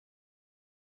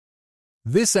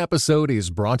This episode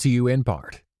is brought to you in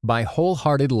part by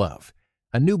Wholehearted Love,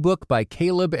 a new book by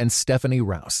Caleb and Stephanie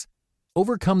Rouse.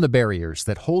 Overcome the barriers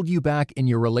that hold you back in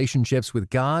your relationships with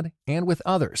God and with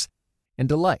others, and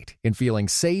delight in feeling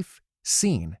safe,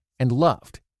 seen, and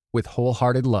loved with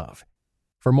Wholehearted Love.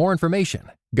 For more information,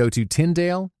 go to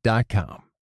Tyndale.com.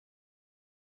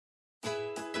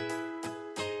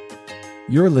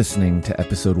 You're listening to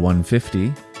episode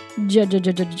 150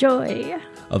 Joy.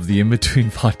 of the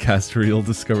In-Between podcast, where you'll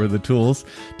discover the tools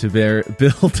to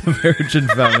build a marriage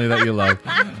and family that you love.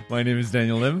 My name is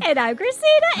Daniel Lim. And I'm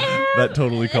Christina M. That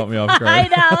totally caught me off guard. I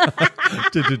know.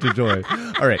 Joy.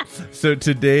 All right. So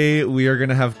today we are going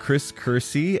to have Chris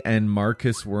Coursey and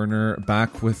Marcus Werner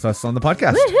back with us on the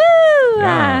podcast. Woohoo!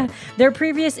 Yeah. Their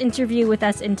previous interview with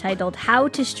us, entitled How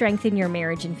to Strengthen Your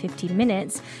Marriage in 15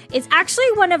 Minutes, is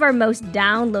actually one of our most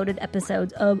downloaded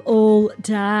episodes of all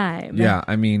time. Yeah.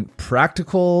 I mean,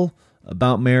 practical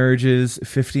about marriages,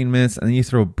 15 minutes, and then you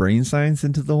throw brain science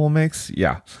into the whole mix.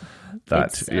 Yeah.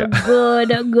 It's a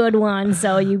good one.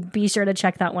 So you be sure to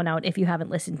check that one out if you haven't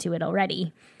listened to it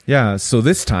already. Yeah, so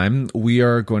this time we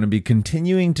are going to be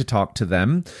continuing to talk to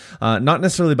them, not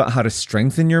necessarily about how to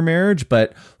strengthen your marriage,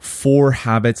 but 4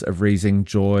 habits of raising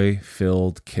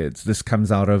joy-filled kids. This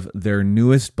comes out of their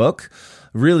newest book,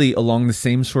 really along the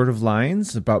same sort of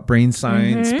lines about brain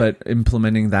science, but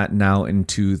implementing that now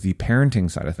into the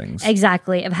parenting side of things.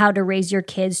 Exactly, of how to raise your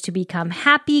kids to become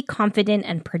happy, confident,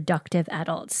 and productive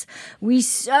adults. We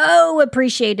so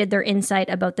appreciated their insight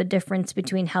about the difference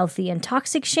between healthy and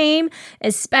toxic shame,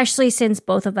 especially since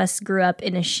both of us grew up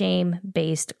in a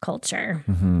shame-based culture.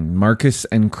 Marcus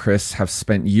and Chris have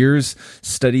spent years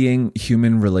studying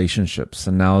human relationships,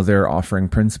 and now they're offering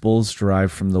principles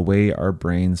derived from the way our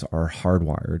brains are hardwired.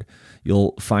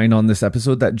 You'll find on this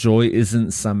episode that joy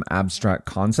isn't some abstract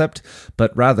concept,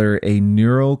 but rather a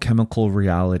neurochemical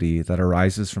reality that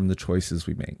arises from the choices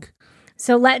we make.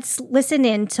 So let's listen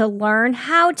in to learn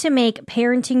how to make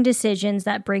parenting decisions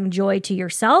that bring joy to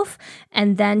yourself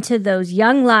and then to those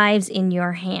young lives in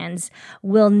your hands.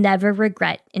 We'll never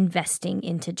regret investing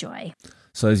into joy.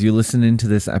 So as you listen into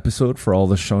this episode, for all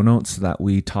the show notes that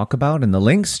we talk about and the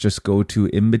links, just go to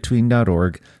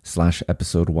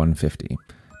inbetween.org/episode 150.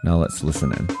 Now let's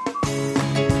listen in.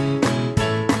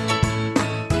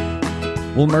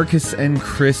 Well, Marcus and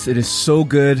Chris, it is so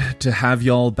good to have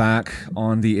y'all back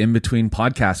on the In Between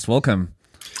podcast. Welcome.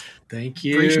 Thank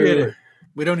you. Appreciate it.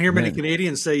 We don't hear many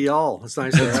Canadians say y'all. It's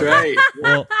nice. That's right.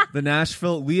 Well,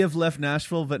 we have left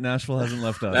Nashville, but Nashville hasn't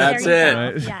left us. That's it.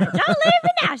 Right? Yeah, don't live in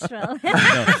Nashville. No,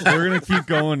 we're going to keep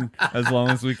going as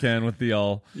long as we can with the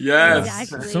y'all. Yes.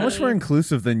 Exactly. So much more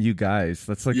inclusive than you guys.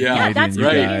 That's like Yeah. Yeah, Canadian that's you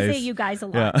right. guys. You say you guys a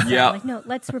lot. Yeah. So Yeah. I'm like, no,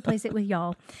 let's replace it with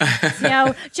y'all.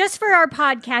 So just for our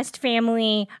podcast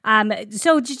family,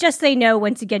 so just so they know,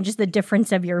 once again, just the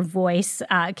difference of your voice,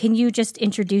 can you just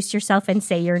introduce yourself and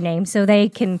say your name so they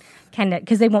can kind of,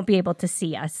 because they won't be able to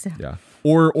see us. Yeah.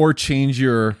 Or change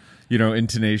your,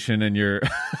 intonation and your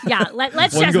Yeah, let's one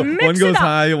just mix one goes it up.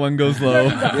 high, one goes low.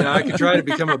 Yeah, I could try to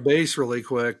become a bass really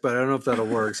quick, but I don't know if that'll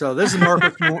work. So this is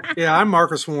Marcus. I'm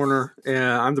Marcus Werner, and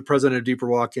I'm the president of Deeper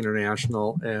Walk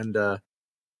International. And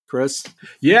Chris?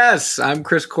 Yes, I'm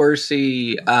Chris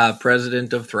Coursey,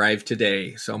 president of Thrive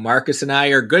Today. So Marcus and I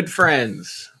are good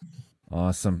friends.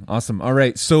 Awesome. All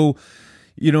right. So,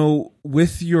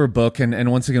 with your book,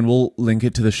 and once again, we'll link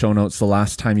it to the show notes, the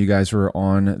last time you guys were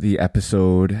on the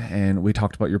episode, and we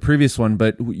talked about your previous one,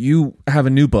 but you have a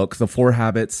new book, The 4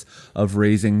 Habits of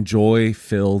Raising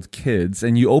Joy-Filled Kids,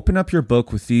 and you open up your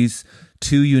book with these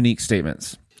 2 unique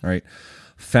statements, right?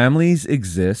 Families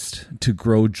exist to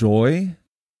grow joy,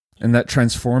 and that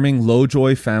transforming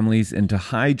low-joy families into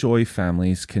high-joy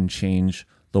families can change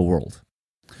the world.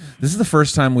 This is the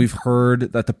first time we've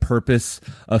heard that the purpose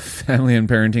of family and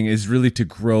parenting is really to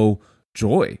grow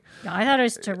joy. Yeah, I thought it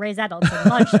was to raise adults and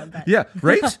launch them. But... Yeah,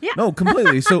 right? Yeah. No,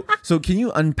 completely. So can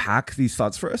you unpack these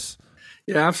thoughts for us?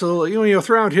 Yeah, absolutely.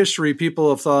 Throughout history, people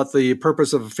have thought the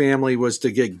purpose of a family was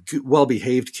to get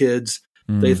well-behaved kids.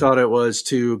 They thought it was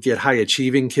to get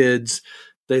high-achieving kids.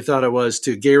 They thought it was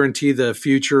to guarantee the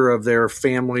future of their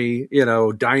family,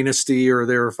 dynasty or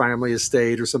their family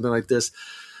estate or something like this.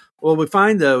 What we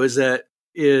find, though, is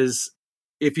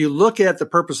if you look at the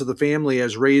purpose of the family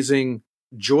as raising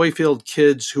joy-filled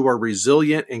kids who are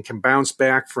resilient and can bounce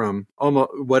back from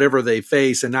almost whatever they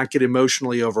face and not get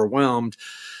emotionally overwhelmed,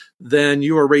 then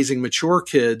you are raising mature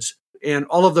kids, and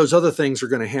all of those other things are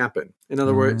going to happen. In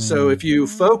other words, so if you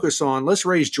focus on, let's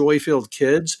raise joy-filled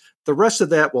kids, the rest of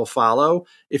that will follow.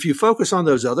 If you focus on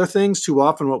those other things, too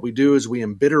often what we do is we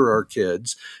embitter our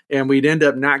kids, and we'd end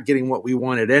up not getting what we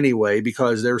wanted anyway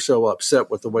because they're so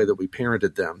upset with the way that we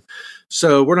parented them.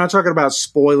 So we're not talking about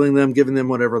spoiling them, giving them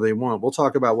whatever they want. We'll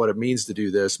talk about what it means to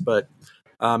do this, but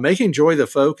making joy the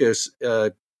focus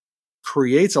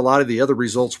creates a lot of the other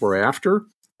results we're after.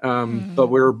 But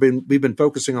we've been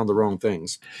focusing on the wrong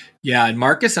things. Yeah, and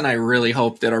Marcus and I really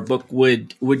hope that our book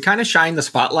would kind of shine the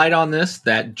spotlight on this,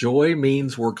 that joy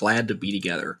means we're glad to be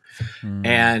together.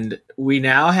 And we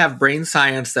now have brain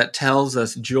science that tells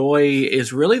us joy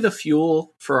is really the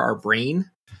fuel for our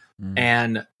brain.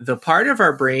 And the part of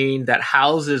our brain that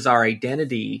houses our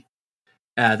identity,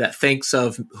 that thinks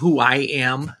of who I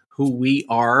am, who we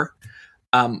are,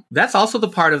 that's also the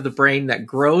part of the brain that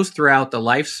grows throughout the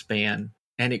lifespan.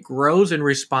 And it grows in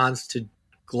response to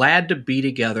glad to be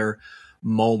together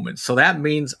moments. So that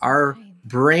means our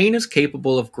brain is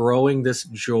capable of growing this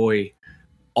joy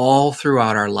all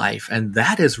throughout our life. And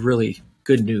that is really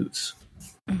good news.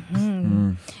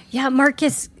 Yeah,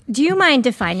 Marcus, do you mind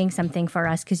defining something for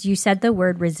us? Because you said the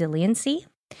word resiliency.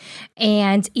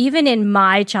 And even in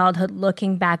my childhood,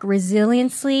 looking back,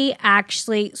 resiliency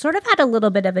actually sort of had a little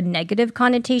bit of a negative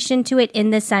connotation to it,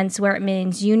 in the sense where it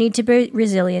means you need to be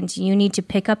resilient. You need to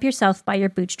pick up yourself by your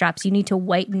bootstraps. You need to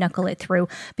white knuckle it through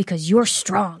because you're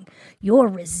strong. You're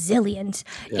resilient.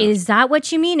 Yeah. Is that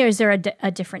what you mean? Or is there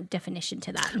a different definition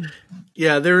to that?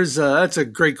 Yeah, that's a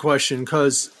great question,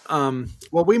 because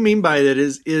what we mean by it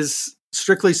is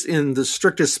strictly in the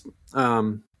strictest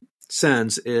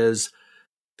sense is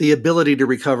the ability to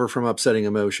recover from upsetting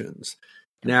emotions.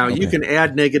 Now, you can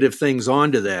add negative things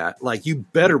onto that, like you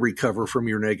better recover from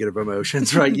your negative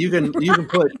emotions, right? You can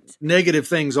put negative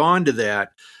things onto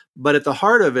that, but at the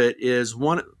heart of it is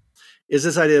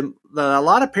this idea that a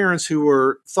lot of parents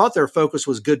who thought their focus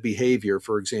was good behavior,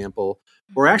 for example,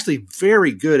 were actually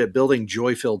very good at building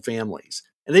joy-filled families,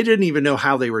 and they didn't even know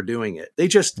how they were doing it. They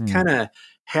just kind of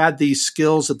had these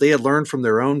skills that they had learned from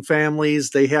their own families.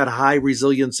 They had high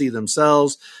resiliency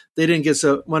themselves. They didn't get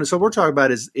so we're talking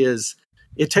about is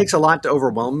it takes a lot to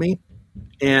overwhelm me,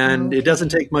 and it doesn't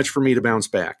take much for me to bounce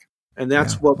back. And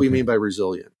that's what we mean by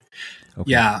resilient.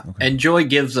 Yeah. And joy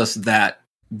gives us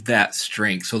that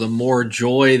strength. So the more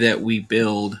joy that we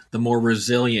build, the more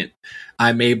resilient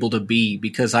I'm able to be,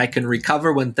 because I can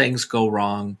recover when things go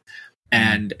wrong.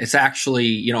 And it's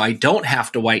actually, I don't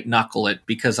have to white knuckle it,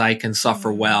 because I can suffer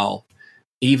well,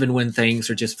 even when things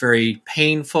are just very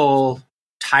painful,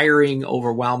 tiring,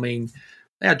 overwhelming.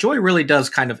 Yeah, joy really does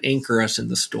kind of anchor us in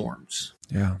the storms.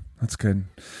 Yeah, that's good.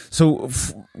 So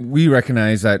we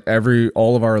recognize that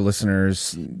all of our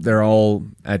listeners, they're all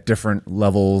at different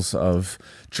levels of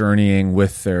journeying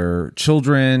with their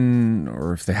children,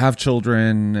 or if they have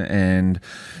children, and,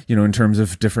 in terms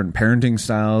of different parenting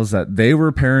styles that they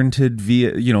were parented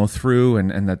via, through,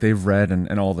 and that they've read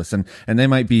and all this. And they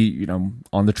might be,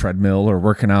 on the treadmill or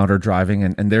working out or driving,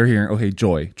 and they're hearing, okay,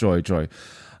 joy.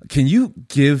 Can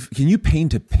you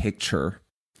paint a picture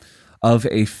of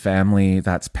a family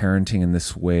that's parenting in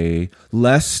this way,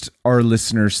 lest our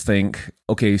listeners think,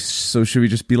 okay, so should we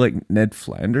just be like Ned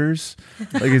Flanders?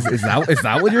 Like, is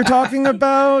that what you're talking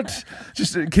about?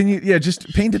 Just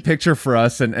paint a picture for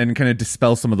us and kind of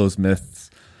dispel some of those myths.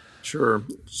 Sure.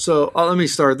 So let me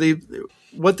start.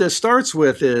 What this starts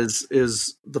with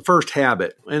is the first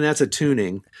habit, and that's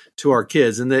attuning to our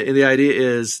kids. And the idea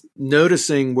is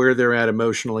noticing where they're at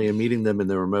emotionally and meeting them in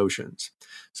their emotions.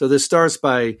 So this starts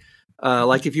by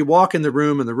like if you walk in the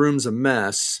room and the room's a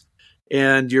mess,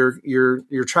 and your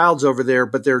child's over there,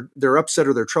 but they're upset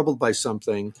or they're troubled by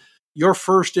something, your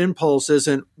first impulse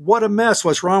isn't, what a mess,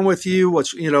 what's wrong with you?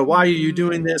 Why are you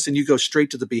doing this? And you go straight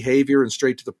to the behavior and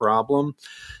straight to the problem,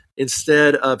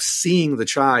 instead of seeing the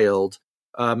child,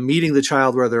 meeting the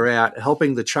child where they're at,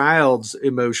 helping the child's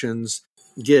emotions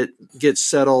get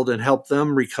settled and help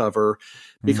them recover.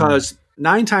 Because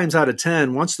 9 times out of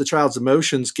 10, once the child's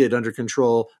emotions get under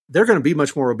control, they're going to be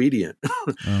much more obedient.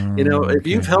 If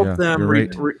you've helped them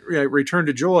return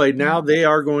to joy, now they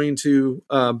are going to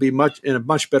be in a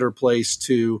much better place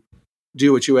to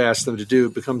do what you ask them to do.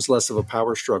 It becomes less of a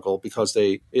power struggle, because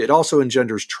it also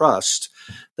engenders trust,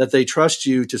 that they trust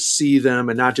you to see them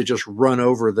and not to just run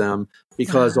over them,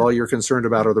 because all you're concerned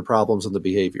about are the problems and the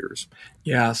behaviors.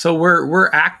 Yeah. So we're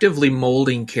actively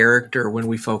molding character when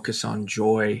we focus on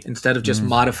joy, instead of just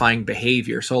modifying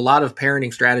behavior. So a lot of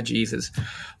parenting strategies is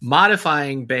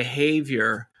modifying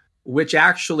behavior, which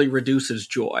actually reduces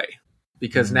joy,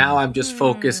 because now I'm just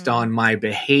focused on my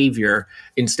behavior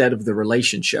instead of the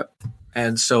relationship.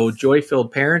 And so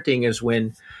joy-filled parenting is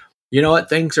when,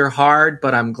 things are hard,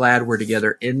 but I'm glad we're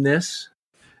together in this.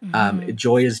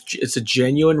 Joy it's a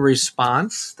genuine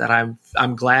response that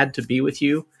I'm glad to be with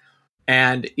you.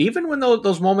 And even when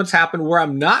those moments happen where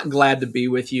I'm not glad to be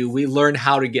with you, we learn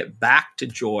how to get back to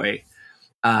joy.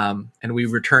 And we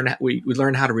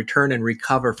learn how to return and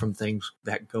recover from things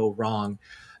that go wrong.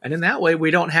 And in that way,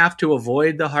 we don't have to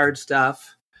avoid the hard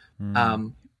stuff. We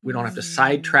don't have to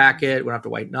sidetrack it. We don't have to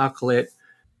white knuckle it.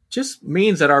 Just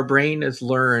means that our brain has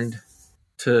learned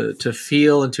to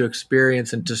feel and to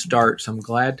experience and to start. So I'm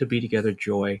glad to be together,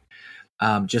 joy.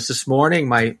 Just this morning,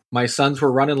 my sons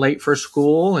were running late for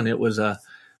school, and it was a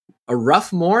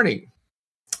rough morning.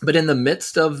 But in the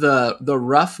midst of the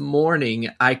rough morning,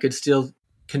 I could still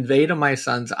convey to my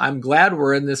sons, I'm glad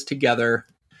we're in this together,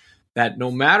 that no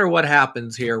matter what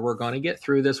happens here, we're going to get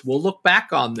through this. We'll look back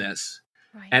on this,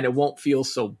 and it won't feel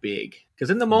so big. Because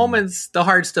in the moments, the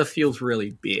hard stuff feels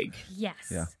really big. Yes.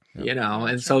 Yeah.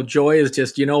 And so joy is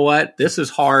just, you know what? This is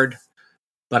hard,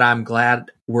 but I'm glad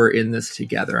we're in this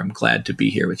together. I'm glad to be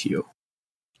here with you.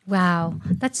 Wow.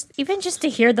 That's even just to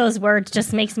hear those words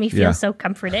just makes me feel so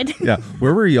comforted. Yeah.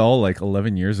 Where were y'all like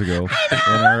 11 years ago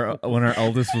when our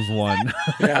eldest was 1?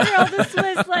 Our eldest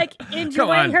was like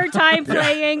enjoying her time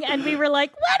playing, and we were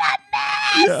like, what a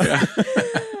mess!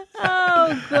 Yeah.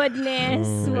 Oh, goodness.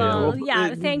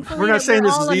 Thankfully, we're not saying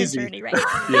this all is on easy. a journey, right?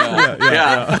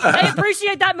 Yeah. I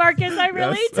appreciate that, Marcus. I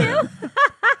really do.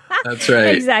 That's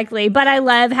right. Exactly. But I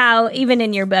love how even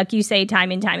in your book, you say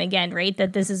time and time again, right,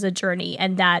 that this is a journey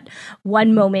and that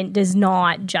one moment does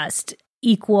not just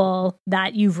equal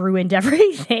that you've ruined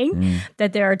everything,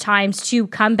 that there are times to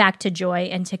come back to joy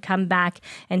and to come back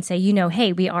and say,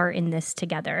 hey, we are in this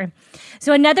together.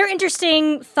 So another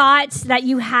interesting thought that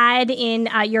you had in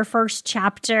your first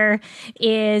chapter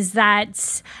is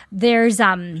that there's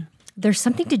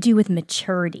something to do with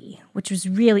maturity, which was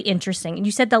really interesting. And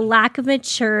you said the lack of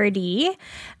maturity,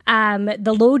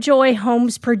 the low joy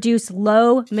homes produce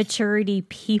low maturity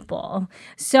people.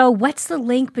 So what's the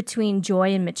link between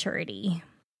joy and maturity?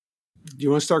 Do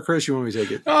you want to start, Chris? You want me to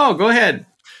take it? Oh, go ahead.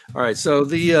 All right. So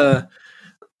the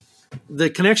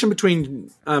connection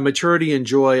between maturity and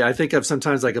joy, I think of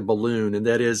sometimes like a balloon, and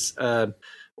that is,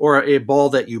 or a ball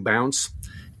that you bounce.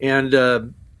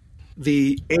 And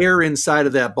the air inside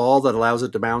of that ball that allows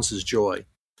it to bounce is joy.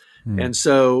 And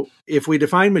so if we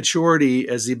define maturity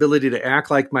as the ability to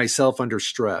act like myself under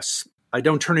stress, I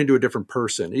don't turn into a different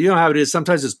person. You know how it is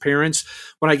sometimes as parents,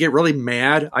 when I get really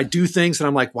mad, I do things and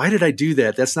I'm like, why did I do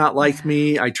that? That's not like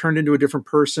me. I turned into a different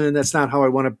person. That's not how I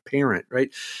want to parent,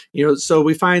 right? So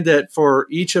we find that for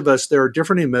each of us, there are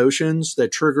different emotions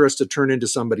that trigger us to turn into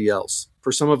somebody else.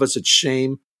 For some of us, it's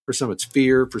shame. For some, it's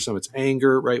fear. For some, it's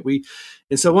anger, right?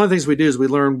 And so one of the things we do is we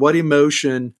learn what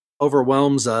emotion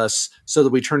overwhelms us so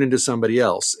that we turn into somebody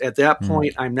else. At that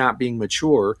point, I'm not being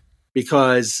mature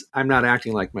because I'm not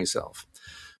acting like myself.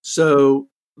 So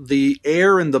the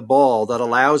air in the ball that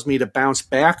allows me to bounce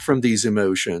back from these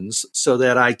emotions so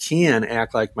that I can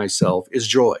act like myself is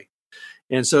joy.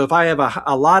 And so if I have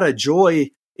a lot of joy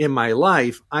in my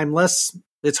life,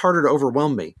 it's harder to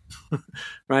overwhelm me,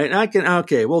 right?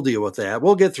 And we'll deal with that.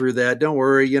 We'll get through that. Don't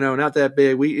worry, not that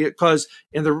big.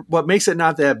 What makes it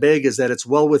not that big is that it's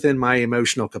well within my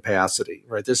emotional capacity,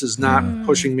 right? This is not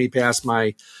pushing me past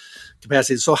my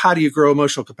capacity. So how do you grow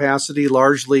emotional capacity?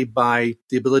 Largely by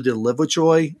the ability to live with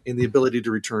joy and the ability to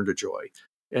return to joy.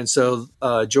 And so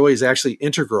joy is actually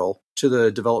integral to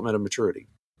the development of maturity.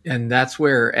 And that's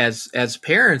where, as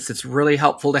parents, it's really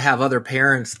helpful to have other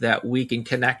parents that we can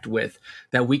connect with,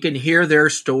 that we can hear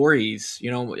their stories.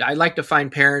 I like to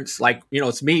find parents like,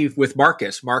 it's me with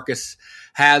Marcus. Marcus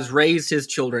has raised his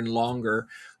children longer.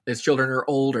 His children are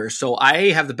older. So I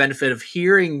have the benefit of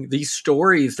hearing these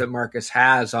stories that Marcus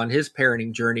has on his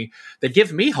parenting journey that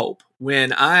give me hope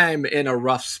when I'm in a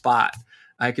rough spot.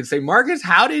 I can say, Marcus,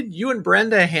 how did you and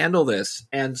Brenda handle this?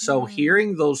 And so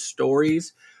hearing those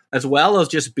stories, as well as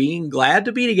just being glad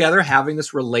to be together, having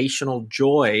this relational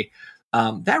joy,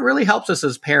 that really helps us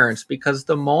as parents, because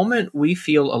the moment we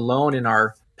feel alone in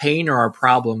our pain or our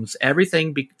problems,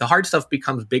 the hard stuff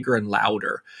becomes bigger and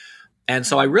louder. And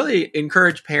so I really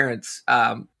encourage parents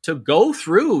to go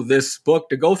through this book,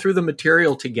 to go through the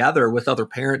material together with other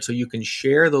parents so you can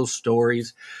share those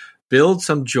stories, build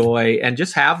some joy, and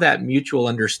just have that mutual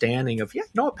understanding of,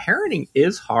 parenting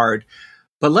is hard,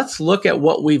 but let's look at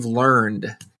what we've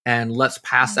learned and let's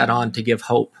pass that on to give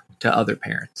hope to other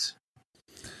parents.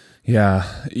 Yeah.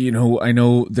 I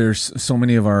know there's so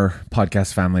many of our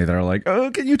podcast family that are like,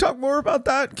 oh, can you talk more about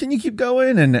that? Can you keep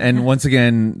going? And once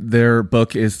again, their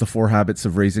book is The 4 Habits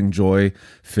of Raising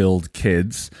Joy-Filled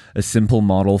Kids, a simple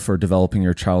model for developing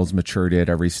your child's maturity at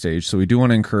every stage. So we do want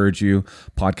to encourage you,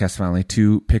 podcast family,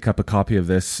 to pick up a copy of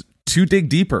this to dig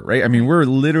deeper, right? I mean, we're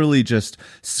literally just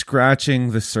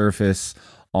scratching the surface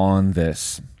on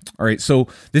this. All right, so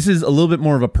this is a little bit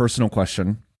more of a personal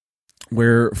question,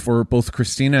 where for both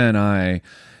Christina and I,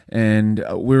 and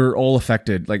we're all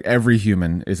affected, like every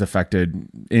human is affected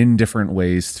in different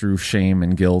ways through shame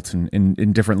and guilt and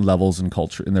in different levels in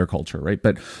culture, in their culture, right?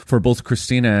 But for both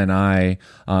Christina and I,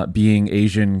 being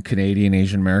Asian, Canadian,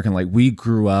 Asian American, like we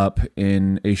grew up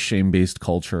in a shame-based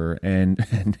culture, and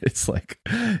it's like,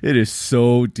 it is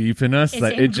so deep in us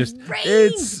that it just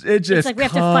like we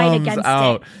have to fight comes against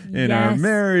out it. in our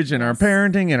marriage, in our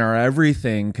parenting, in our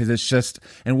everything, because it's just,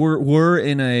 and we're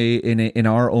in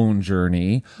our own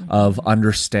journey of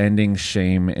understanding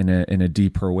shame in a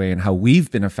deeper way and how we've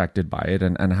been affected by it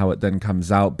and how it then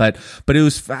comes out. But it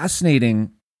was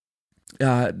fascinating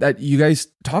that you guys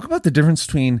talk about the difference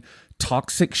between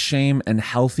toxic shame and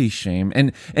healthy shame,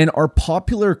 and our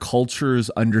popular culture's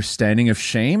understanding of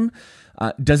shame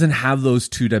doesn't have those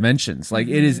two dimensions. Like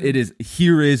it is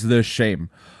here is the shame.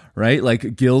 Right?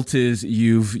 Like guilt is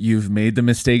you've made the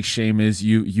mistake. Shame is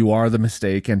you are the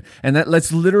mistake. And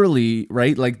that's literally,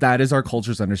 right? Like that is our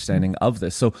culture's understanding of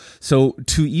this. So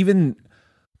to even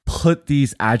put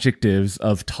these adjectives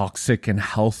of toxic and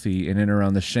healthy in and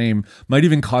around the shame might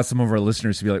even cause some of our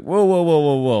listeners to be like, whoa.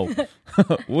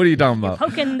 What are you talking about?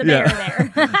 Poking the bear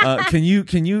there. Can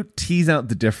you tease out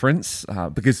the difference?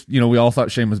 Because, we all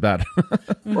thought shame was bad.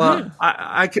 Well,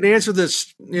 I can answer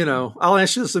this, I'll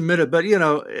answer this in a minute, but,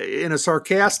 in a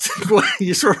sarcastic way,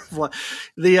 you sort of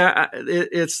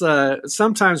it's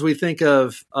sometimes we think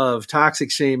of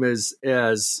toxic shame as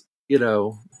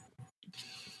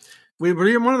we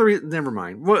were one of the never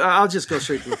mind. Well, I'll just go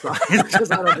straight to the science because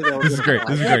I don't think that was This is great.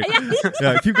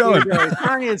 Yeah, keep going.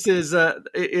 Science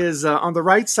is on the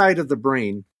right side of the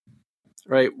brain,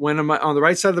 right? When I'm on the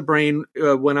right side of the brain,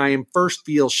 when I am first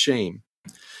feel shame.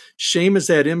 Shame is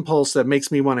that impulse that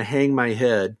makes me want to hang my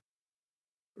head,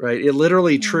 right? It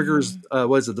literally triggers,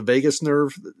 the vagus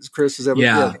nerve, Chris? Is that what?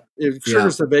 Yeah. It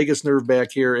triggers the vagus nerve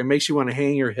back here. It makes you want to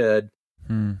hang your head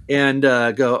and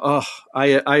go, oh,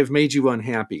 I've made you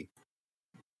unhappy.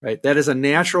 Right. That is a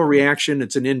natural reaction.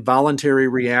 It's an involuntary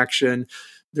reaction.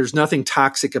 There's nothing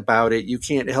toxic about it. You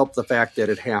can't help the fact that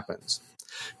it happens.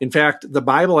 In fact, the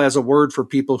Bible has a word for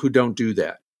people who don't do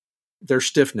that. They're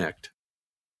stiff-necked.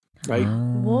 Right.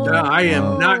 No, I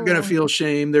am not going to feel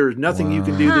shame. There is nothing you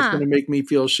can do that's going to make me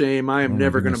feel shame. I am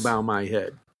never going to bow my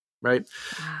head. Right.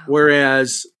 Wow.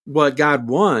 Whereas what God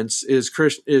wants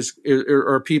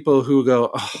are people who go,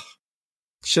 oh,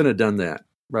 shouldn't have done that.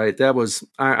 Right. That was,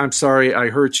 I'm sorry. I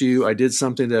hurt you. I did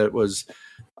something that was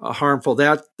harmful.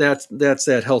 That's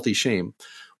that healthy shame.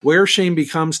 Where shame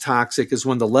becomes toxic is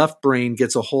when the left brain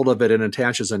gets a hold of it and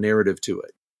attaches a narrative to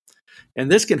it.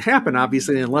 And this can happen,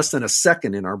 obviously, in less than a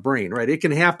second in our brain, right? It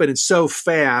can happen so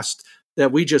fast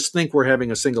that we just think we're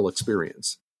having a single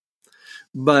experience.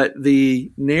 But the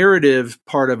narrative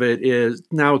part of it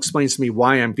now explains to me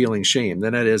why I'm feeling shame.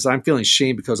 Then it is, I'm feeling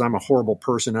shame because I'm a horrible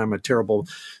person. I'm a terrible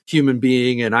human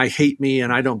being and I hate me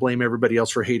and I don't blame everybody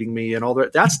else for hating me and all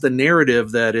that. That's the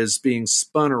narrative that is being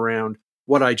spun around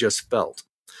what I just felt.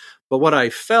 But what I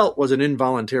felt was an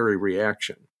involuntary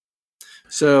reaction.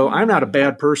 So I'm not a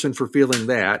bad person for feeling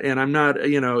that. And I'm not,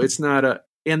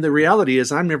 and the reality is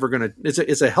I'm never going to,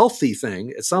 it's a healthy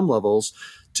thing at some levels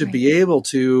to be able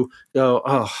to go,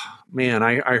 oh man,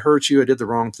 I hurt you. I did the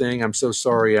wrong thing. I'm so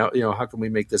sorry. How can we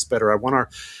make this better? And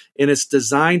it's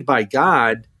designed by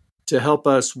God to help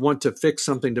us want to fix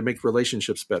something to make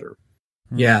relationships better.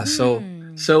 Yeah.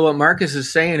 So what Marcus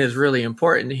is saying is really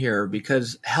important here,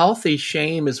 because healthy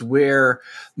shame is where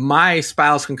my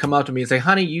spouse can come up to me and say,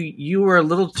 honey, you were a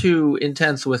little too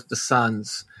intense with the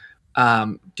sons.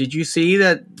 Did you see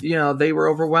that, they were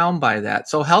overwhelmed by that?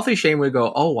 So healthy shame would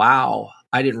go, oh, wow,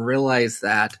 I didn't realize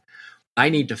that. I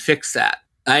need to fix that.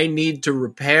 I need to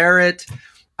repair it.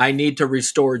 I need to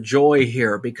restore joy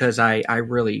here because I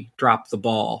really dropped the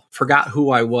ball, forgot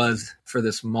who I was for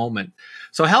this moment.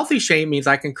 So healthy shame means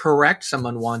I can correct some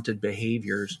unwanted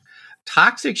behaviors.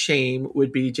 Toxic shame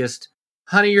would be just,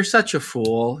 honey, you're such a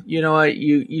fool. You know what?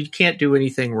 You can't do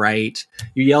anything right.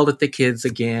 You yelled at the kids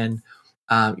again.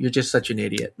 You're just such an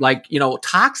idiot. Like,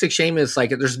 toxic shame is like,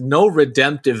 there's no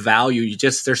redemptive value.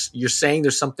 You're saying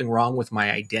there's something wrong with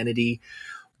my identity.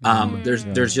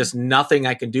 There's just nothing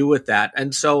I can do with that.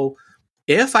 And so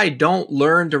if I don't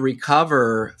learn to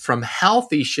recover from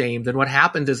healthy shame, then what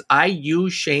happens is I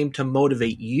use shame to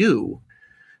motivate you.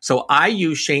 So I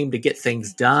use shame to get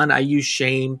things done. I use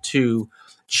shame to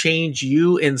change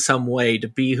you in some way to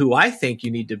be who I think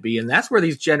you need to be. And that's where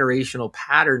these generational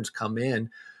patterns come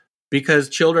in, because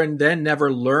children then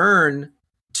never learn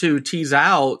to tease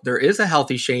out, there is a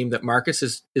healthy shame that Marcus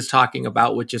is talking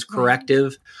about, which is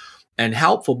corrective and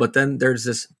helpful. But then there's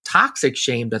this toxic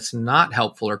shame that's not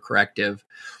helpful or corrective.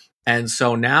 And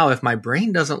so now if my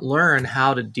brain doesn't learn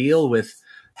how to deal with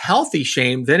healthy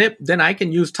shame, then I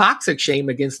can use toxic shame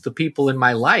against the people in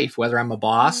my life, whether I'm a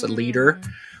boss, a leader,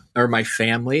 or my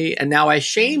family. And now I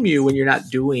shame you when you're not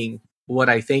doing what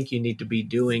I think you need to be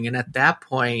doing. And at that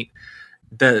point,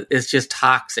 it's just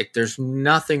toxic. There's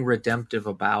nothing redemptive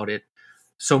about it.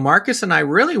 So Marcus and I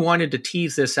really wanted to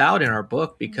tease this out in our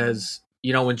book because,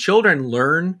 when children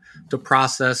learn to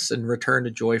process and return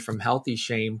to joy from healthy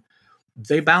shame,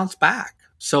 they bounce back.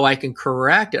 So I can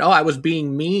correct it. Oh, I was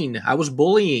being mean. I was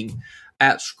bullying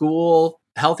at school.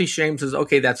 Healthy shame says,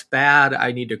 okay, that's bad.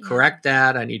 I need to correct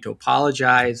that. I need to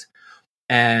apologize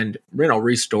and,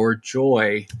 restore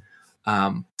joy.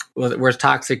 Whereas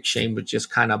toxic shame would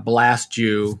just kind of blast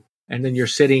you, and then you're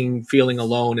sitting feeling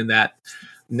alone in that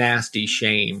nasty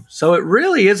shame. So it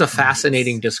really is a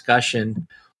fascinating discussion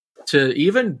to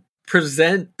even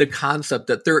present the concept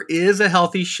that there is a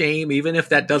healthy shame, even if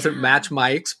that doesn't match my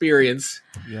experience.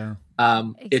 Yeah.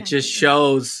 It just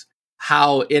shows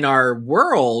how in our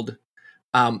world,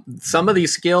 some of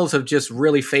these skills have just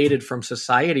really faded from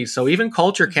society. So even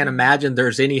culture can't imagine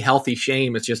there's any healthy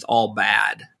shame. It's just all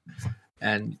bad.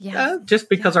 And just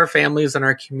because our families and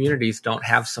our communities don't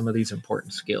have some of these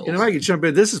important skills. And if I could jump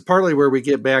in, this is partly where we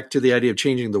get back to the idea of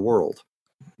changing the world,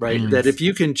 right? That if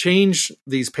you can change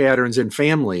these patterns in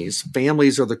families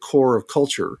are the core of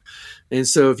culture. And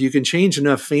so if you can change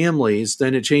enough families,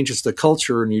 then it changes the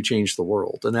culture and you change the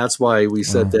world. And that's why we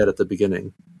said that at the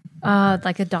beginning.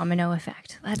 Like a domino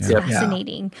effect. That's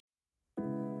fascinating.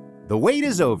 The wait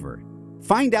is over.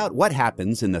 Find out what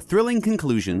happens in the thrilling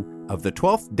conclusion of the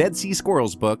 12th Dead Sea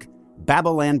Squirrels book,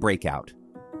 Babylon Breakout.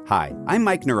 Hi, I'm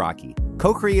Mike Naraki,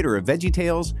 co-creator of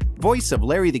VeggieTales, voice of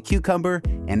Larry the Cucumber,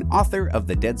 and author of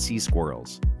The Dead Sea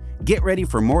Squirrels. Get ready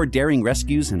for more daring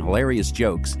rescues and hilarious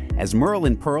jokes as Merle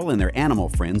and Pearl and their animal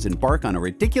friends embark on a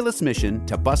ridiculous mission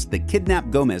to bust the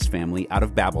kidnapped Gomez family out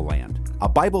of Babylon, a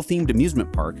Bible-themed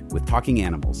amusement park with talking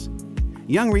animals.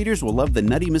 Young readers will love the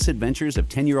nutty misadventures of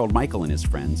 10-year-old Michael and his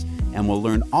friends and will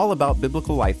learn all about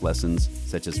biblical life lessons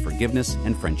such as forgiveness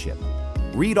and friendship.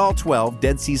 Read all 12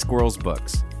 Dead Sea Squirrels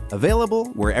books. Available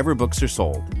wherever books are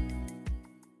sold.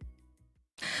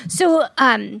 So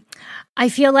I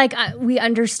feel like we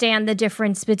understand the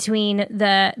difference between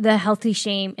the healthy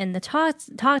shame and the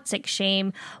toxic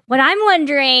shame. What I'm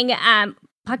wondering,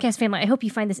 podcast family, I hope you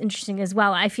find this interesting as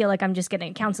well. I feel like I'm just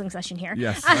getting a counseling session here.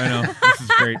 Yes, I know. This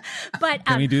is great. But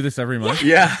can we do this every month?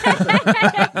 Yeah.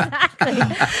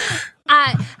 Exactly.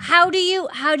 How do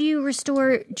you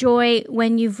restore joy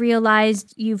when you've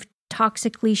realized you've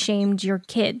toxically shamed your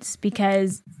kids?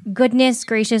 Because goodness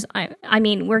gracious, I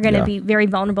mean, we're going to be very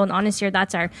vulnerable and honest here.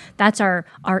 That's our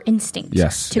instinct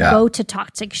to go to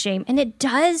toxic shame, and it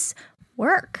does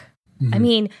work. I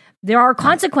mean, there are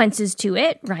consequences to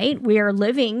it, right? We are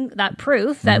living that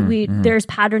proof that there's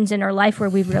patterns in our life where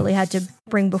we've really had to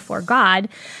bring before God.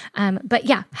 But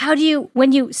yeah, how do you,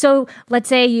 so let's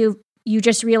say you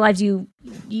just realize you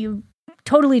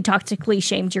totally toxically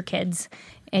shamed your kids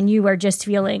and you are just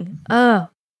feeling, oh,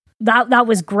 that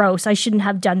was gross. I shouldn't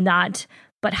have done that.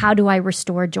 But how do I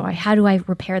restore joy? How do I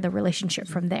repair the relationship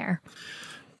from there?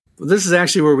 Well, this is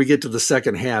actually where we get to the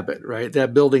second habit, right?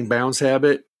 That building bounce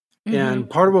habit. And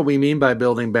part of what we mean by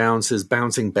building bounce is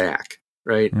bouncing back,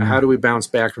 right? How do we bounce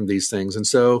back from these things? And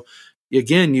so,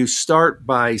 again, you start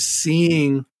by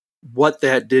seeing what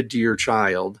that did to your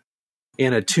child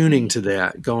and attuning to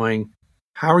that, going,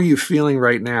 how are you feeling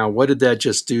right now? What did that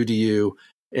just do to you?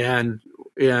 And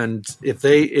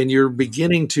you're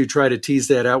beginning to try to tease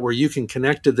that out where you can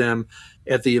connect to them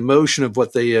at the emotion of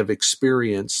what they have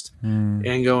experienced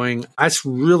and going, that's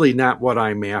really not what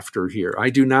I'm after here. I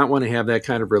do not want to have that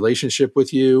kind of relationship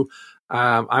with you.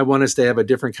 I want us to have a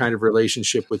different kind of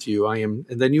relationship with you. And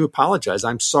then you apologize.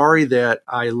 I'm sorry that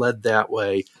I led that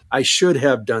way. I should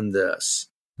have done this.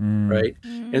 Right.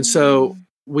 And so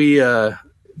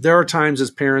there are times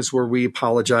as parents where we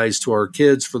apologize to our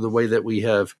kids for the way that we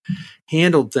have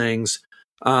handled things.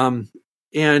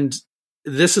 And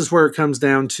this is where it comes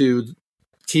down to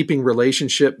keeping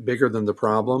relationship bigger than the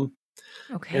problem.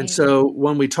 Okay. And so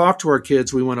when we talk to our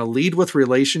kids, we want to lead with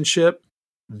relationship,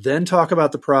 then talk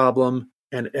about the problem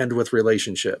and end with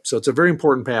relationship. So it's a very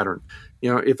important pattern.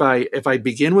 If I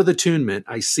begin with attunement,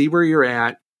 I see where you're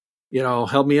at,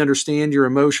 help me understand your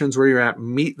emotions, where you're at,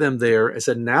 meet them there. I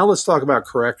said, now let's talk about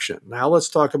correction. Now let's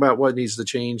talk about what needs to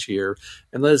change here.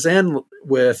 And let's end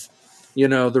with,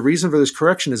 the reason for this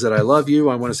correction is that I love you.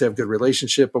 I want us to have a good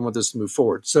relationship. I want this to move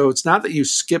forward. So it's not that you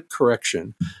skip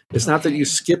correction. It's not that you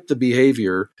skip the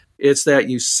behavior. It's that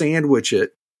you sandwich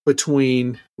it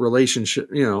between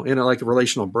relationship, in like a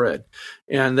relational bread.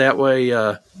 And that way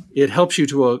it helps you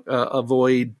to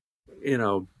avoid,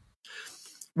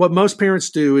 what most parents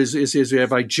do is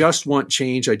if I just want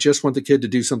change, I just want the kid to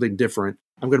do something different,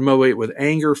 I'm going to motivate with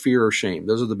anger, fear, or shame.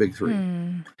 Those are the big three,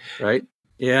 right?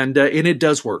 And it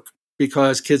does work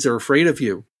because kids are afraid of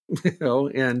you,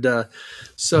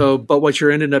 but what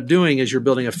you're ending up doing is you're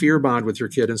building a fear bond with your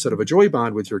kid instead of a joy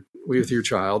bond with your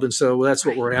child. And so that's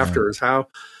what we're after is how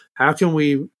can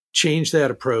we change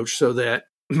that approach so that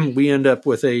we end up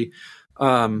with a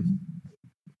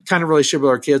kind of relationship with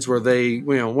our kids where they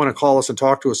want to call us and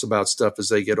talk to us about stuff as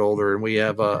they get older, and we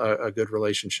have a good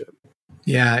relationship.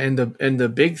 Yeah, and the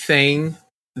big thing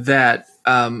that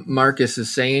Marcus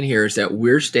is saying here is that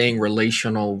we're staying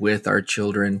relational with our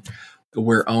children.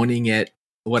 We're owning it.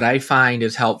 What I find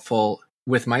is helpful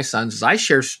with my sons is I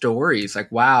share stories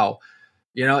like, wow,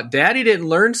 Daddy didn't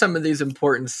learn some of these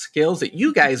important skills that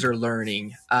you guys are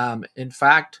learning. In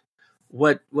fact,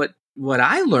 what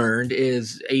I learned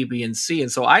is A, B, and C.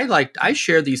 And so I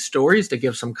share these stories to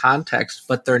give some context,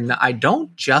 but I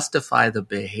don't justify the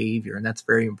behavior. And that's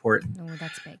very important. Oh,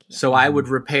 that's big. Yeah. So I would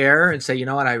repair and say, you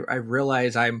know what, I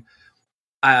realize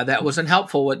that wasn't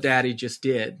helpful what Daddy just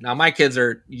did. Now my kids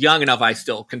are young enough, I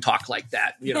still can talk like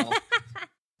that,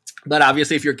 But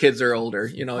obviously if your kids are older,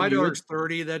 my daughter's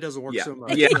 30, that doesn't work so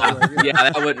much. Yeah,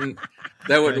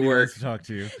 that wouldn't work. To talk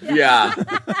to you. Yeah.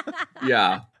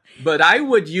 Yeah. But I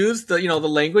would use the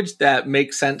language that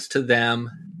makes sense to them,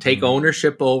 take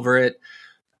ownership over it.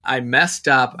 I messed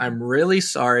up. I'm really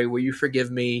sorry. Will you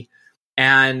forgive me?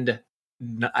 And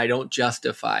I don't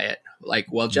justify it.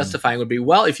 Justifying would be,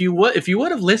 well, if you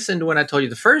would have listened when I told you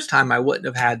the first time, I wouldn't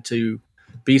have had to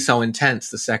be so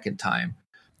intense the second time.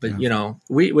 But,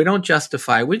 we don't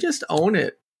justify. We just own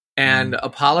it and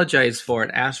apologize for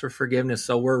it, ask for forgiveness.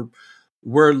 So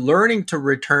we're learning to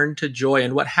return to joy.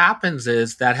 And what happens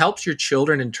is that helps your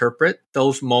children interpret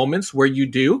those moments where you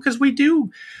do, because we do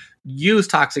use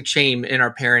toxic shame in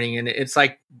our parenting. And it's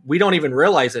like, we don't even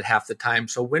realize it half the time.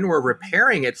 So when we're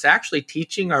repairing, it's actually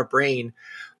teaching our brain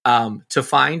to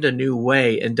find a new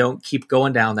way and don't keep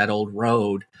going down that old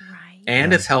road. Right.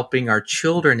 And it's helping our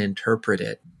children interpret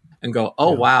it and go,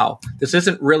 oh, wow, this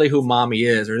isn't really who mommy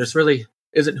is, or this really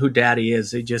isn't who daddy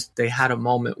is. They had a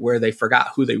moment where they forgot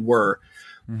who they were.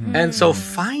 Mm-hmm. And so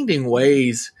finding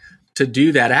ways to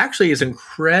do that actually is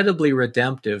incredibly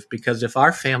redemptive, because if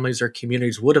our families or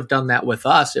communities would have done that with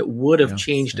us, it would have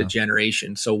changed a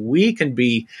generation. So we can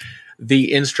be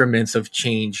the instruments of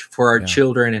change for our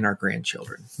children and our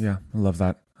grandchildren. Yeah, I love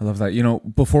that.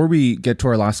 Before we get to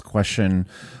our last question,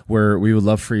 where we would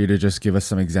love for you to just give us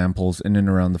some examples in and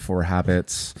around the 4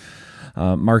 habits.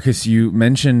 Marcus, you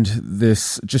mentioned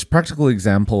this just practical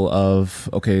example of,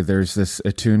 okay, there's this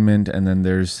attunement, and then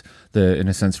there's in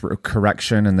a sense,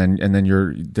 correction, and then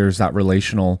there's that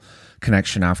relational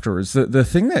connection afterwards. The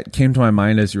thing that came to my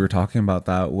mind as you were talking about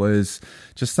that was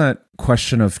just that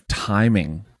question of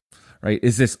timing, right?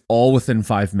 Is this all within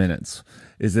 5 minutes?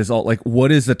 Is this all,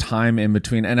 what is the time in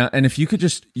between? And if you could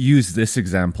just use this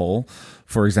example,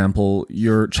 for example,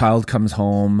 your child comes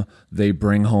home, they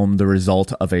bring home the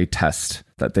result of a test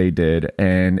that they did,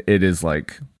 and it is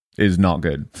not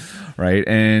good, right?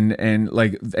 And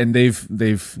they've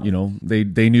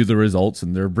they knew the results,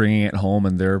 and they're bringing it home,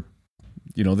 and they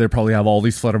probably have all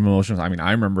these flood of emotions. I mean,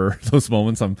 I remember those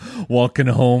moments. I'm walking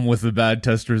home with the bad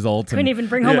test results. Couldn't even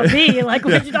bring home a B. What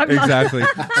are you talking about? Exactly.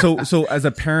 So as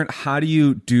a parent, how do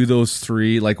you do those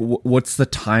 3? What's the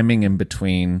timing in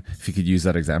between, if you could use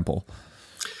that example?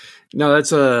 No,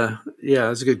 that's a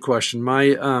good question.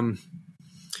 I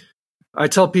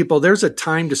tell people there's a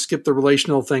time to skip the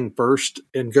relational thing first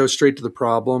and go straight to the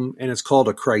problem, and it's called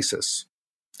a crisis.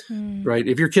 Right?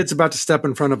 If your kid's about to step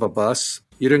in front of a bus,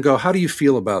 you don't go, how do you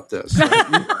feel about this?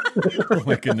 Oh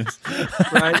my goodness.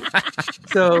 Right?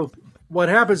 So what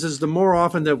happens is the more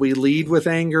often that we lead with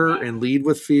anger and lead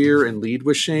with fear and lead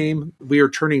with shame, we are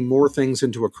turning more things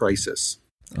into a crisis.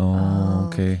 Oh,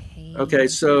 okay. Okay.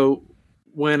 So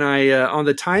when on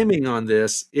the timing on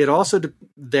this, it also,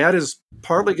 that is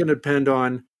partly going to depend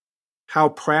on how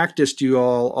practiced you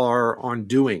all are on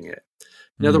doing it.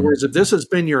 In other words, if this has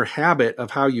been your habit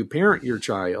of how you parent your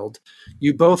child,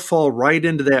 you both fall right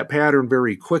into that pattern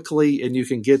very quickly, and you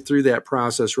can get through that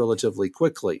process relatively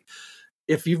quickly.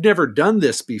 if you've never done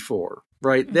this before,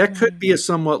 right, that could be a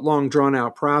somewhat long drawn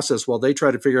out process while they try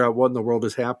to figure out what in the world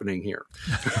is happening here.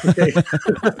 Okay.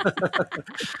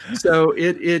 So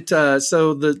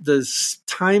so the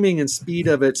timing and speed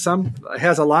of it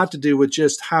has a lot to do with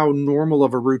just how normal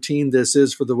of a routine this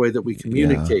is for the way that we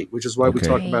communicate, which is why we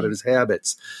talk about it as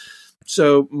habits.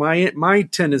 So my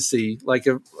tendency, like,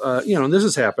 and this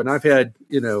has happened. I've had,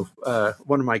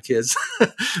 one of my kids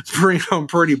bring home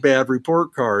pretty bad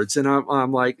report cards, and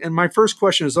I'm like, and my first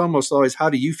question is almost always, how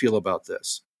do you feel about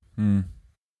this? I'm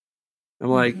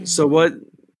like, so what,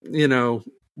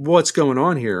 what's going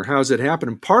on here? How's it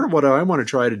happening? Part of what I want to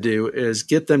try to do is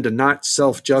get them to not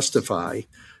self-justify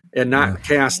and not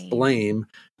cast blame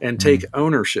and take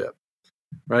ownership.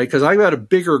 Right. Because I've got a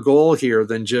bigger goal here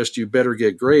than just you better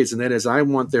get grades. And that is, I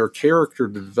want their character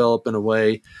to develop in a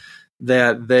way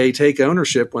that they take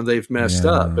ownership when they've messed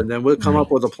up. And then we'll come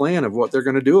up with a plan of what they're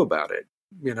going to do about it.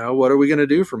 What are we going to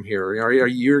do from here?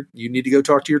 You need to go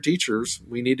talk to your teachers.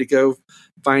 We need to go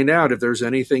find out if there's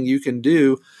anything you can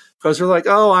do. Because they're like,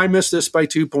 oh, I missed this by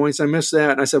 2 points. I missed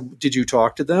that. And I said, did you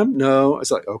talk to them? No. I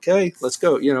was like, okay, let's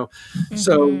go.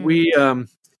 So we're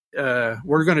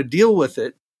going to deal with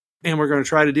it. And we're going to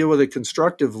try to deal with it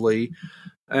constructively.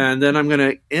 And then I'm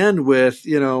going to end with,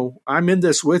 I'm in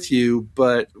this with you,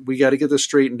 but we got to get this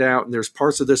straightened out. And there's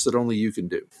parts of this that only you can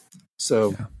do.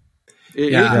 So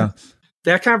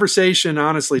that conversation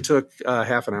honestly took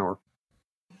half an hour.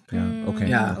 Yeah. Okay.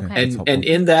 Yeah. Okay. And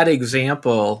in that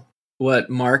example,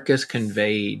 what Marcus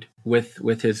conveyed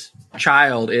with his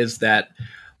child is that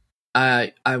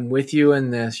I'm with you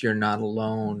in this. You're not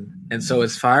alone. And so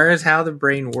as far as how the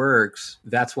brain works,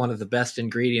 that's one of the best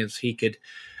ingredients he could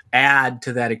add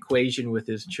to that equation with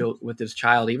his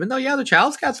child, even though, the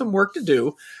child's got some work to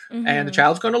do and the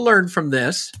child's going to learn from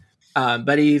this.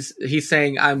 But he's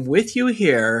saying, I'm with you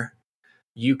here.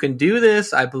 You can do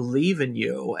this. I believe in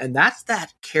you. And that's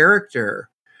that character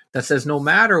that says, no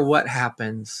matter what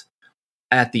happens,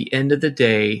 at the end of the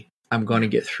day, I'm going to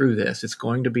get through this. It's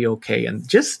going to be okay. And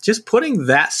just putting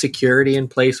that security in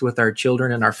place with our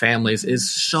children and our families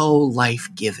is so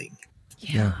life-giving.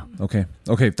 Yeah. Okay.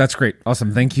 That's great.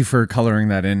 Awesome. Thank you for coloring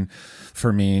that in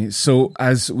for me. So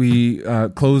as we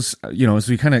close, as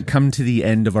we kind of come to the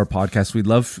end of our podcast, we'd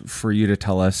love for you to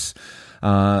tell us,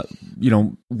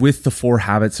 with the 4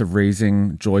 habits of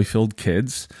raising joy-filled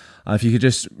kids, if you could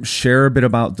just share a bit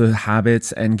about the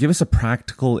habits and give us a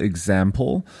practical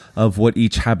example of what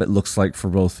each habit looks like for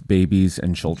both babies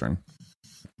and children.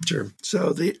 Sure.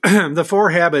 So the 4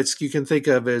 habits you can think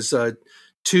of as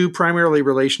 2 primarily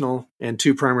relational and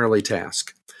 2 primarily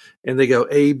task. And they go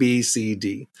A, B, C,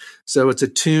 D. So it's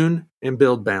attune and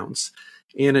build bounce.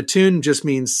 And attune just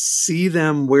means see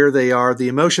them where they are, the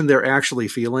emotion they're actually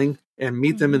feeling, and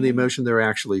meet them in the emotion they're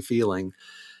actually feeling.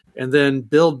 And then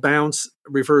build bounce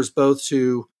refers both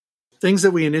to things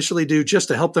that we initially do just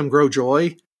to help them grow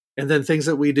joy, and then things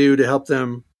that we do to help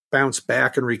them bounce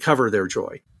back and recover their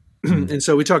joy. And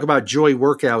so we talk about joy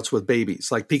workouts with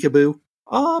babies, like peekaboo.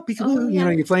 Oh, peekaboo,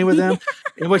 you're playing with them.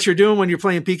 And what you're doing when you're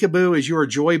playing peekaboo is you're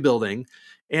joy building,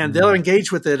 and they'll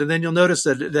engage with it. And then you'll notice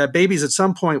that babies at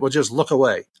some point will just look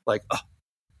away like,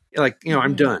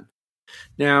 I'm done.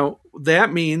 Now,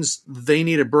 that means they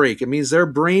need a break. It means their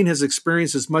brain has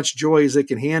experienced as much joy as it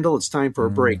can handle. It's time for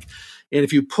a break. And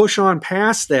if you push on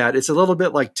past that, it's a little bit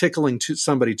like tickling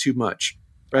somebody too much,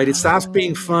 right? It stops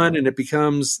being fun and it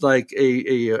becomes like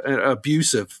a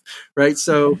abusive, right?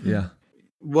 So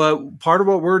part of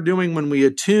what we're doing when we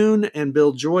attune and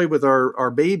build joy with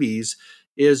our babies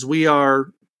is we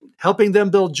are helping them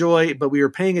build joy, but we are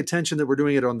paying attention that we're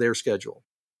doing it on their schedule.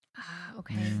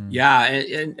 Okay. Yeah,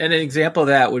 and an example of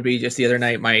that would be just the other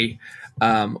night. My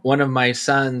one of my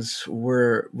sons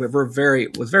was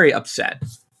very upset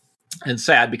and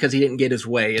sad because he didn't get his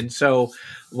way, and so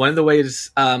one of the ways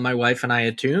my wife and I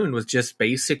attuned was just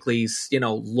basically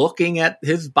looking at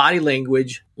his body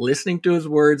language, listening to his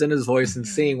words and his voice, and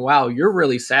seeing, wow, you're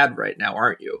really sad right now,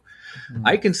 aren't you?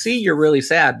 I can see you're really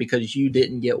sad because you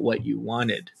didn't get what you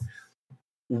wanted.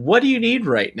 What do you need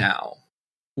right now?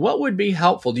 What would be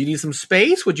helpful? Do you need some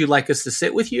space? Would you like us to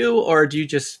sit with you? Or do you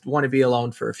just want to be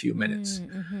alone for a few minutes?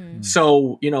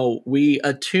 So, we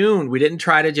attuned. We didn't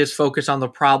try to just focus on the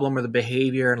problem or the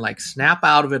behavior and snap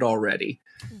out of it already.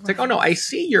 It's like, oh no, I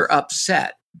see you're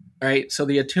upset, right? So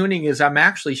the attuning is I'm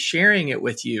actually sharing it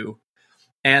with you.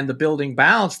 And the building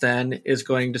bounce then is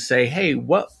going to say, hey,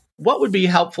 what would be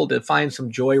helpful to find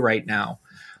some joy right now?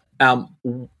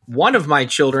 One of my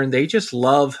children, they just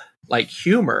love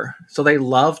humor. So they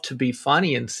love to be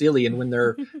funny and silly. And when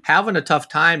they're having a tough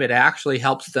time, it actually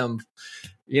helps them,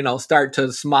 start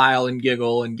to smile and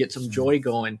giggle and get some joy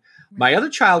going. My other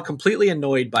child completely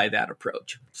annoyed by that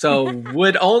approach. So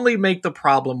would only make the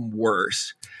problem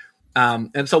worse.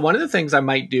 And so one of the things I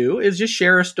might do is just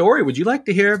share a story. Would you like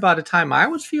to hear about a time I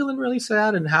was feeling really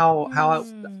sad and how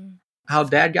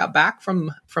dad got back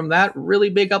from that really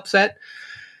big upset?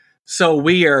 So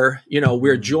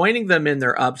we're joining them in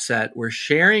their upset. We're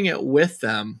sharing it with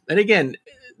them. And again,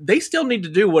 they still need to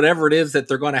do whatever it is that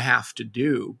they're going to have to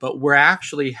do, but we're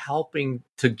actually helping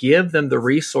to give them the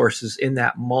resources in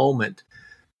that moment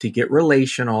to get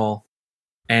relational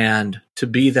and to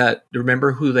be that,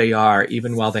 remember who they are,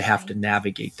 even while they have to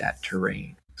navigate that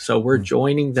terrain. So we're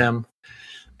joining them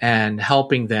and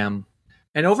helping them.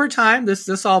 And over time,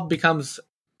 this all becomes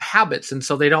habits. And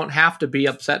so they don't have to be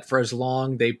upset for as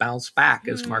long. They bounce back,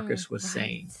 as Marcus was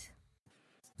saying.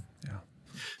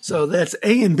 So that's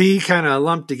A and B kind of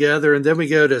lumped together, and then we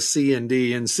go to C and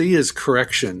D, and C is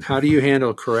correction. How do you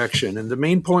handle correction? And the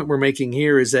main point we're making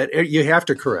here is that you have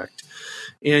to correct,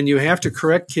 and you have to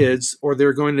correct kids, or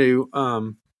they're going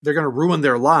to ruin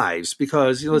their lives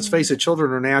because, let's face it,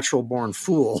 children are natural born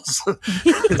fools.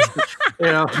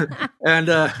 And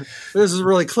this is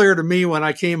really clear to me when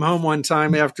I came home one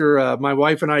time after my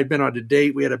wife and I had been on a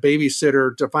date. We had a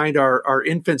babysitter to find our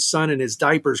infant son in his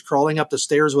diapers crawling up the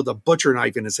stairs with a butcher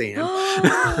knife in his hand,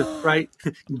 right?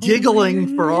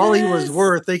 Giggling for all he was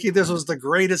worth, thinking this was the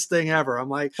greatest thing ever. I'm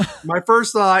like, my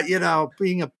first thought,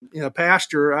 being a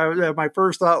pastor, my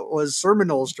first thought was sermon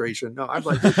illustration. No, I'm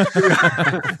like,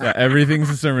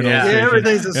 everything's a sermon illustration. Yeah,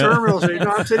 everything's a sermon illustration.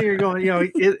 No, I'm sitting here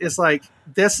going, it's like,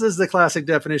 this is the classic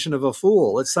definition of a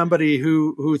fool. It's somebody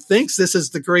who thinks this is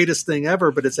the greatest thing ever,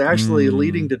 but it's actually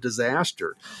leading to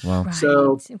disaster. Wow. Right.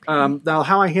 So now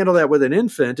how I handle that with an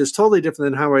infant is totally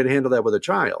different than how I'd handle that with a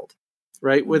child,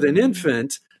 right? With an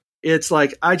infant, it's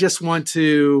like, I just want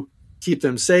to keep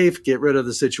them safe, get rid of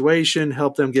the situation,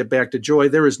 help them get back to joy.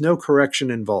 There is no correction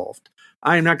involved.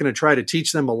 I am not going to try to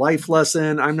teach them a life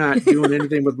lesson. I'm not doing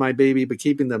anything with my baby, but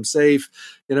keeping them safe,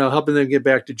 helping them get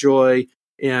back to joy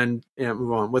and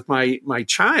move on. With my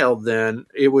child, then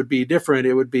it would be different.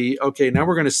 It would be, okay, now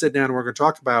we're going to sit down and we're going to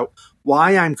talk about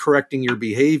why I'm correcting your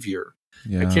behavior.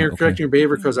 I can't correct your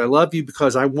behavior because I love you,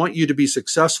 because I want you to be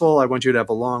successful. I want you to have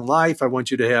a long life. I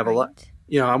want you to have a lot.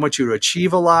 I want you to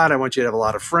achieve a lot. I want you to have a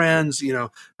lot of friends.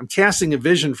 I'm casting a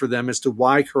vision for them as to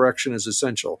why correction is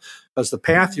essential, because the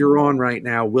path you're on right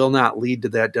now will not lead to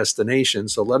that destination.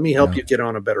 So let me help you get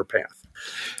on a better path.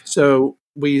 So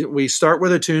we start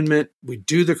with attunement. We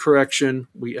do the correction.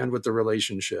 We end with the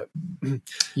relationship.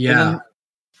 Yeah.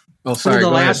 The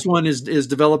last one is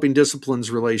developing disciplines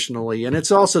relationally. And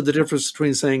it's also the difference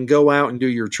between saying, go out and do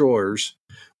your chores,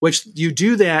 which you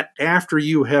do that after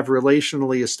you have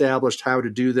relationally established how to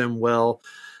do them well.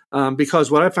 Because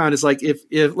what I found is, like, if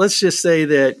let's just say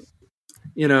that,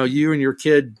 you and your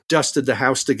kid dusted the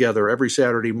house together every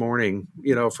Saturday morning,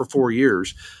 for 4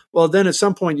 years. Well, then at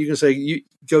some point you can say, you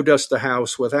go dust the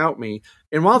house without me.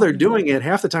 And while they're doing it,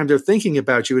 half the time they're thinking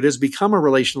about you. It has become a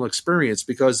relational experience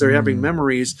because they're having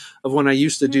memories of when I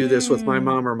used to do this with my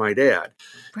mom or my dad.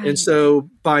 Right. And so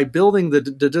by building the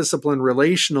discipline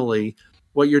relationally,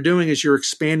 what you're doing is you're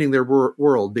expanding their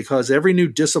world, because every new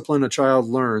discipline a child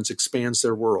learns expands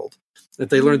their world. If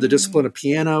they learn the discipline of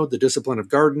piano, the discipline of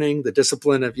gardening, the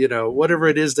discipline of, whatever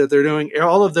it is that they're doing,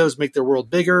 all of those make their world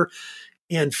bigger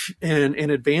and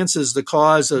advances the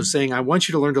cause of saying, I want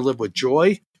you to learn to live with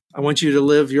joy. I want you to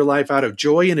live your life out of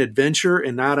joy and adventure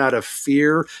and not out of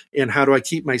fear. And how do I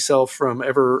keep myself from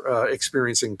ever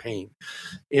experiencing pain?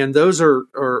 And those are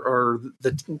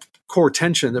the core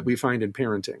tension that we find in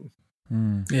parenting.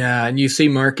 Yeah, and you see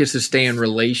Marcus is staying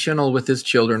relational with his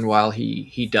children while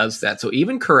he does that. So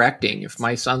even correcting, if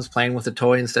my son's playing with a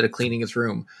toy instead of cleaning his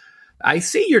room, I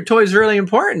see your toy's really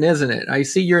important, isn't it? I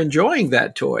see you're enjoying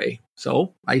that toy.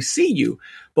 So I see you.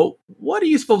 But what are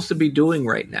you supposed to be doing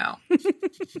right now?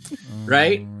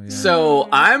 Right? Yeah. So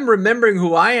I'm remembering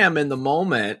who I am in the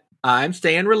moment. I'm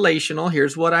staying relational.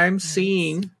 Here's what I'm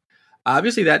seeing.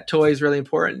 Obviously, that toy is really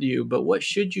important to you, but what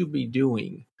should you be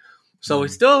doing? So he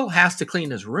still has to clean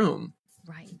his room.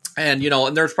 Right. And,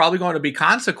 and there's probably going to be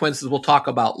consequences we'll talk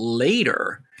about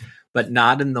later, but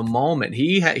not in the moment.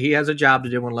 He has a job to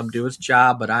do and let him do his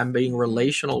job, but I'm being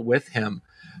relational with him.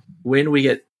 When we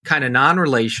get kind of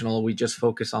non-relational, we just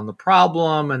focus on the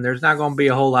problem, and there's not going to be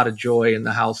a whole lot of joy in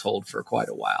the household for quite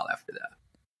a while after that.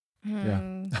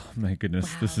 Yeah. Oh, my goodness.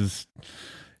 Wow. This is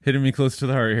hitting me close to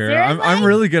the heart here. I'm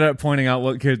really good at pointing out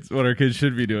what our kids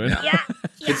should be doing. Yeah.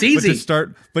 It's easy.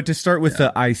 But to start with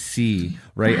the I see,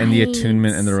 right? And the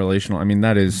attunement and the relational. I mean,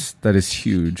 that is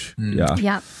huge. Yeah.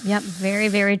 Yep. Very,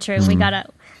 very true.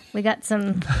 We got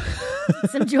some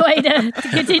some joy to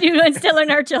continue to instill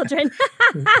in our children.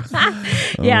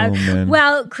 Yeah. Oh,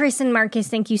 well, Chris and Marcus,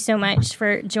 thank you so much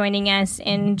for joining us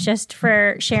and just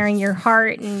for sharing your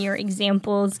heart and your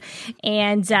examples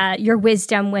and your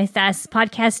wisdom with us.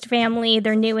 Podcast Family,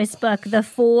 their newest book, The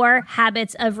 4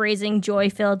 Habits of Raising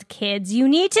Joy-Filled Kids. You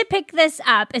need to pick this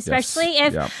up, especially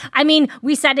if, I mean,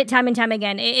 we said it time and time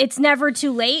again, it's never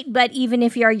too late, but even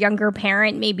if you're a younger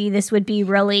parent, maybe this would be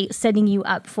really setting you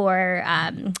up for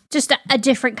just a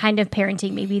different kind of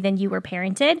parenting maybe than you were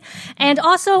parented. And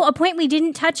also a point we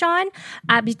didn't touch on,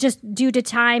 just due to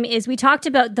time, is we talked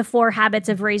about the 4 habits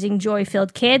of raising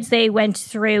joy-filled kids. They went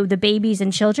through the babies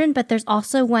and children, but there's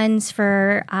also ones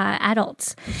for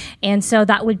adults. And so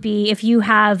that would be if you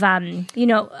have,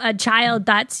 a child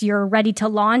that's you're ready to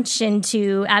launch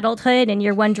into adulthood and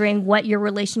you're wondering what your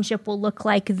relationship will look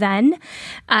like then,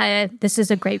 this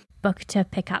is a great book to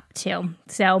pick up too.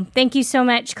 So thank you so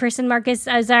much, Chris and Marcus.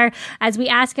 As we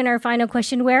ask in our final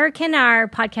question, where can our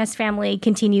podcast family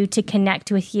continue to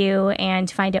connect with you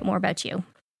and find out more about you?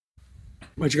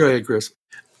 Why don't you go ahead, Chris?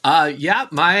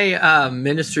 My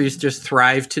ministry is just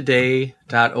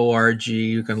thrivetoday.org.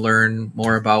 You can learn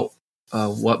more about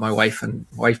what my wife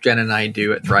Jen and I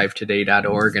do at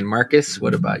thrivetoday.org. And Marcus,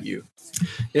 what about you?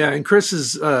 Yeah, and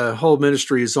Chris's whole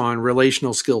ministry is on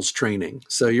relational skills training.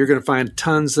 So you're going to find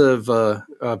tons of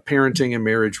parenting and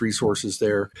marriage resources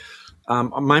there.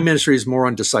 My ministry is more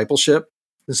on discipleship.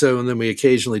 And then we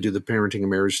occasionally do the parenting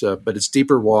and marriage stuff, but it's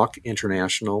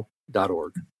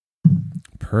deeperwalkinternational.org.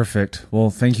 Perfect. Well,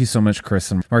 thank you so much,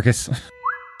 Chris and Marcus.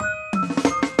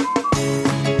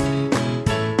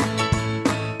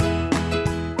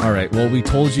 All right. Well, we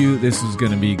told you this was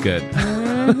going to be good.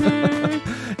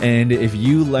 And if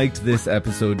you liked this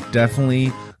episode,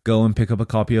 definitely go and pick up a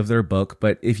copy of their book.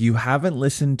 But if you haven't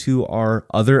listened to our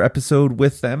other episode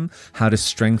with them, How to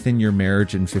Strengthen Your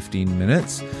Marriage in 15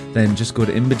 Minutes, then just go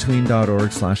to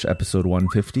inbetween.org/episode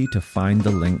 150 to find the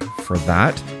link for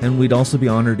that. And we'd also be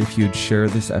honored if you'd share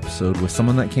this episode with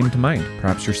someone that came to mind,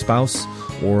 perhaps your spouse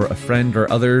or a friend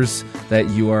or others that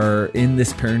you are in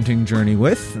this parenting journey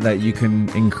with, that you can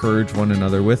encourage one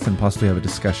another with and possibly have a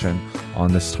discussion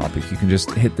on this topic. You can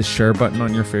just hit the share button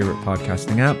on your favorite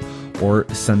podcasting app or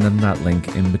send them that link,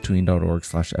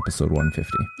 inbetween.org/episode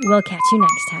 150. We'll catch you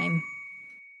next time.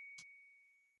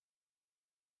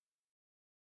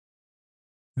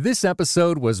 This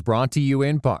episode was brought to you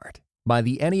in part by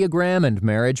the Enneagram and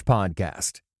Marriage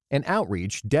Podcast, an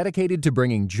outreach dedicated to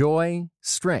bringing joy,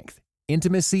 strength,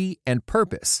 intimacy, and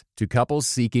purpose to couples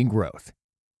seeking growth.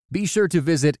 Be sure to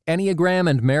visit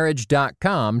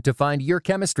enneagramandmarriage.com to find your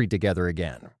chemistry together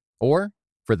again, or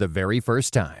for the very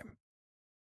first time.